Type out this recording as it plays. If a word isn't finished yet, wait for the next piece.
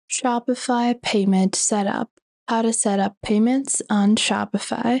Shopify Payment Setup. How to set up payments on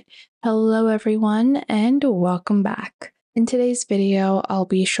Shopify. Hello everyone and welcome back. In today's video, I'll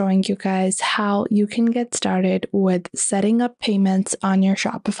be showing you guys how you can get started with setting up payments on your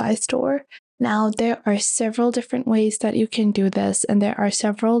Shopify store. Now, there are several different ways that you can do this, and there are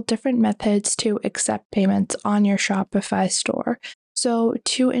several different methods to accept payments on your Shopify store. So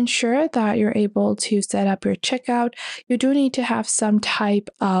to ensure that you're able to set up your checkout, you do need to have some type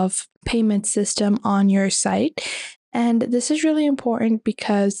of payment system on your site. And this is really important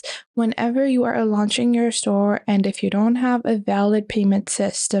because whenever you are launching your store, and if you don't have a valid payment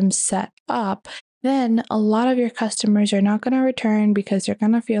system set up, then a lot of your customers are not going to return because they're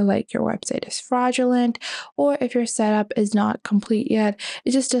going to feel like your website is fraudulent, or if your setup is not complete yet,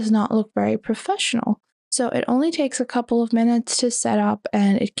 it just does not look very professional. So it only takes a couple of minutes to set up,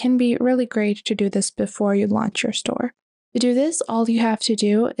 and it can be really great to do this before you launch your store. To do this, all you have to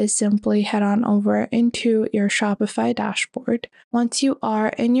do is simply head on over into your Shopify dashboard. Once you are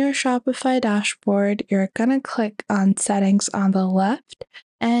in your Shopify dashboard, you're going to click on Settings on the left.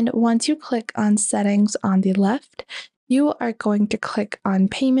 And once you click on Settings on the left, you are going to click on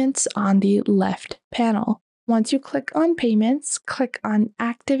Payments on the left panel. Once you click on Payments, click on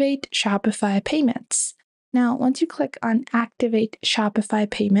Activate Shopify Payments. Now, once you click on Activate Shopify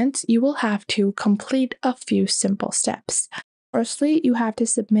Payments, you will have to complete a few simple steps. Firstly, you have to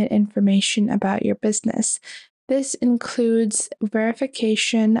submit information about your business. This includes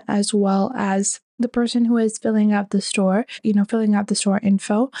verification as well as the person who is filling out the store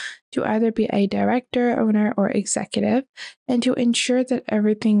info to either be a director, owner, or executive, and to ensure that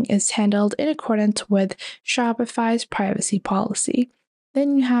everything is handled in accordance with Shopify's privacy policy.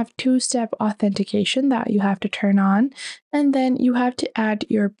 Then you have two-step authentication that you have to turn on, and then you have to add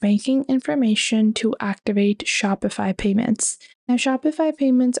your banking information to activate Shopify payments. Now, Shopify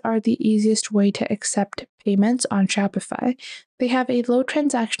payments are the easiest way to accept payments on Shopify. They have a low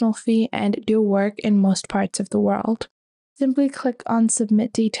transactional fee and do work in most parts of the world. Simply click on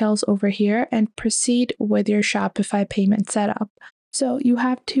Submit Details over here and proceed with your Shopify payment setup. So you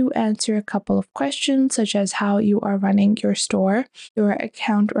have to answer a couple of questions, such as how you are running your store, your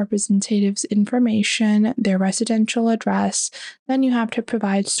account representative's information, their residential address. Then you have to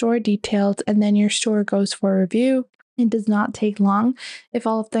provide store details, and then your store goes for review. It does not take long. If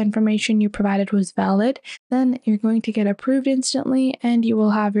all of the information you provided was valid, then you're going to get approved instantly, and you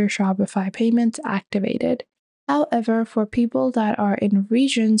will have your Shopify payments activated. However, for people that are in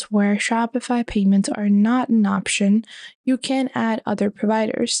regions where Shopify payments are not an option, you can add other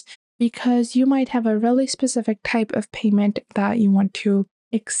providers because you might have a really specific type of payment that you want to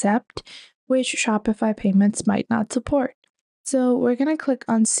accept, which Shopify payments might not support. So we're going to click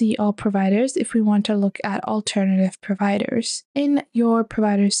on See All Providers if we want to look at alternative providers. In your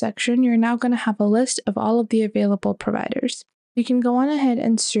providers section, you're now going to have a list of all of the available providers. You can go on ahead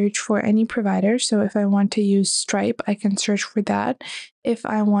and search for any provider. So if I want to use Stripe, I can search for that. If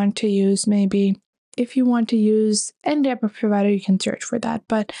you want to use any type of provider, you can search for that.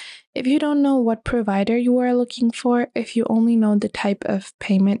 But if you don't know what provider you are looking for, if you only know the type of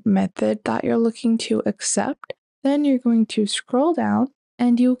payment method that you're looking to accept, then you're going to scroll down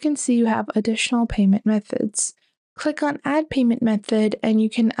and you can see you have additional payment methods. Click on Add Payment Method and you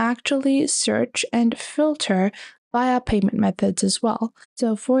can actually search and filter via payment methods as well.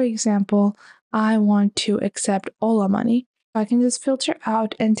 So for example, I want to accept Ola Money. I can just filter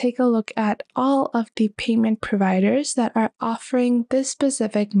out and take a look at all of the payment providers that are offering this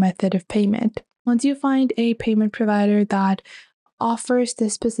specific method of payment. Once you find a payment provider that offers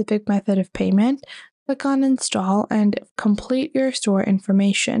this specific method of payment, click on Install and complete your store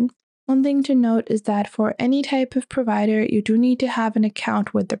information. One thing to note is that for any type of provider, you do need to have an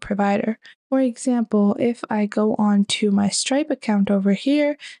account with the provider. For example, if I go on to my Stripe account over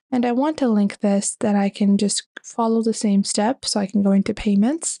here and I want to link this, then I can just follow the same steps. So I can go into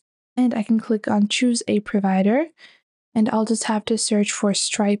Payments and I can click on Choose a Provider, and I'll just have to search for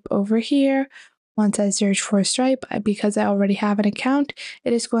Stripe over here. Once I search for Stripe, because I already have an account,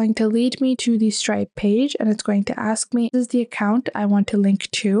 it is going to lead me to the Stripe page and it's going to ask me, this is the account I want to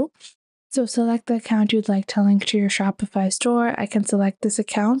link to. So select the account you'd like to link to your Shopify store. I can select this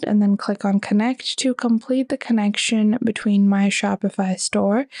account and then click on Connect to complete the connection between my Shopify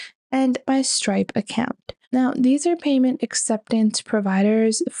store and my Stripe account. Now, these are payment acceptance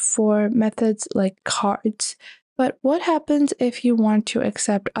providers for methods like cards. But what happens if you want to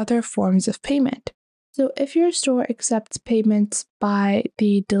accept other forms of payment? So if your store accepts payments by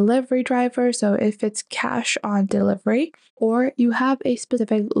the delivery driver, so if it's cash on delivery, or you have a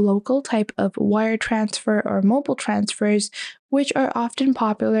specific local type of wire transfer or mobile transfers, which are often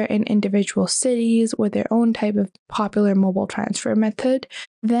popular in individual cities with their own type of popular mobile transfer method,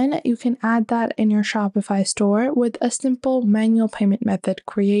 then you can add that in your Shopify store with a simple manual payment method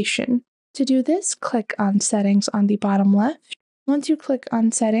creation. To do this, click on Settings on the bottom left. Once you click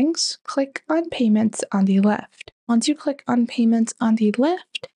on Settings, click on Payments on the left. Once you click on Payments on the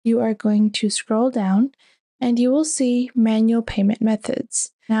left, you are going to scroll down and you will see Manual Payment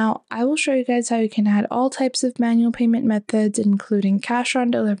Methods. Now, I will show you guys how you can add all types of manual payment methods, including cash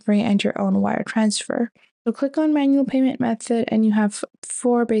on delivery and your own wire transfer. So click on Manual Payment Method and you have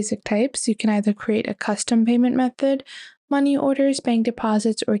 4 basic types. You can either create a custom payment method, money orders, bank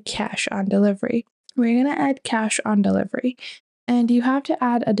deposits, or cash on delivery. We're going to add cash on delivery. And you have to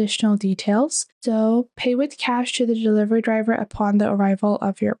add additional details. So pay with cash to the delivery driver upon the arrival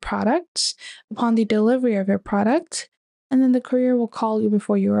of your product, upon the delivery of your product, and then the courier will call you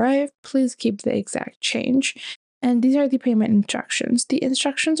before you arrive. Please keep the exact change. And these are the payment instructions. The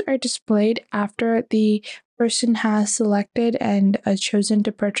instructions are displayed after the person has selected and chosen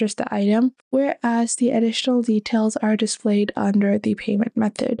to purchase the item, whereas the additional details are displayed under the payment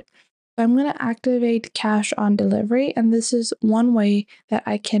method. I'm going to activate cash on delivery, and this is one way that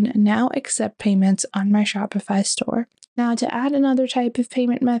I can now accept payments on my Shopify store. Now, to add another type of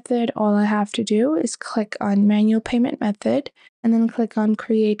payment method, all I have to do is click on Manual Payment Method and then click on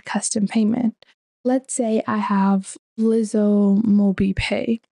Create Custom Payment. Let's say I have Lizzo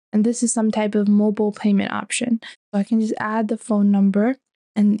MobiPay, and this is some type of mobile payment option. So I can just add the phone number,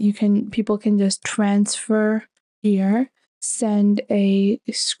 and people can just transfer here, send a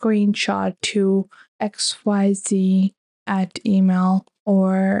screenshot to XYZ at email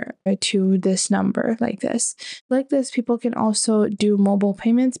or to this number like this. Like this, people can also do mobile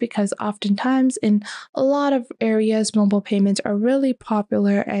payments because oftentimes in a lot of areas, mobile payments are really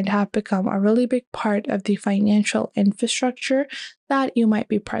popular and have become a really big part of the financial infrastructure that you might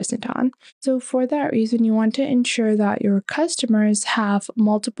be present on. So for that reason, you want to ensure that your customers have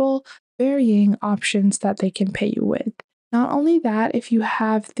multiple varying options that they can pay you with. Not only that, if you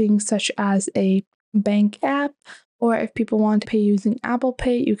have things such as a bank app, or if people want to pay using Apple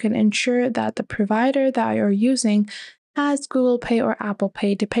Pay, you can ensure that the provider that you're using has Google Pay or Apple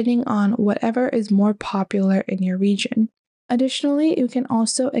Pay, depending on whatever is more popular in your region. Additionally, you can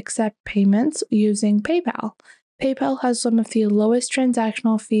also accept payments using PayPal. PayPal has some of the lowest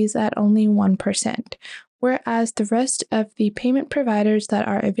transactional fees at only 1%, whereas the rest of the payment providers that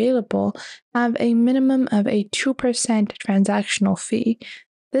are available have a minimum of a 2% transactional fee.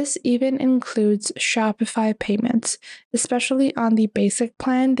 This even includes Shopify payments. Especially on the basic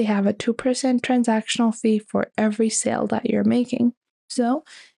plan, they have a 2% transactional fee for every sale that you're making. So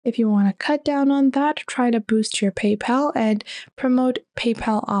if you want to cut down on that, try to boost your PayPal and promote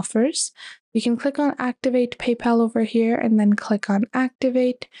PayPal offers. You can click on Activate PayPal over here and then click on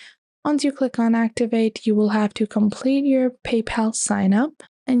Activate. Once you click on Activate, you will have to complete your PayPal sign up,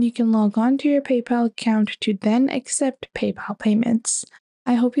 and you can log on to your PayPal account to then accept PayPal payments.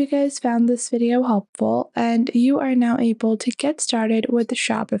 I hope you guys found this video helpful and you are now able to get started with the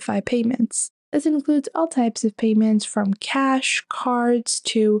Shopify payments. This includes all types of payments from cash, cards,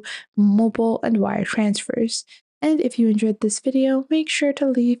 to mobile and wire transfers. And if you enjoyed this video, make sure to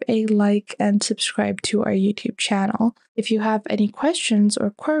leave a like and subscribe to our YouTube channel. If you have any questions or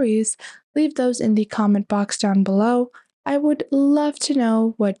queries, leave those in the comment box down below. I would love to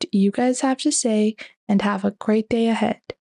know what you guys have to say, and have a great day ahead.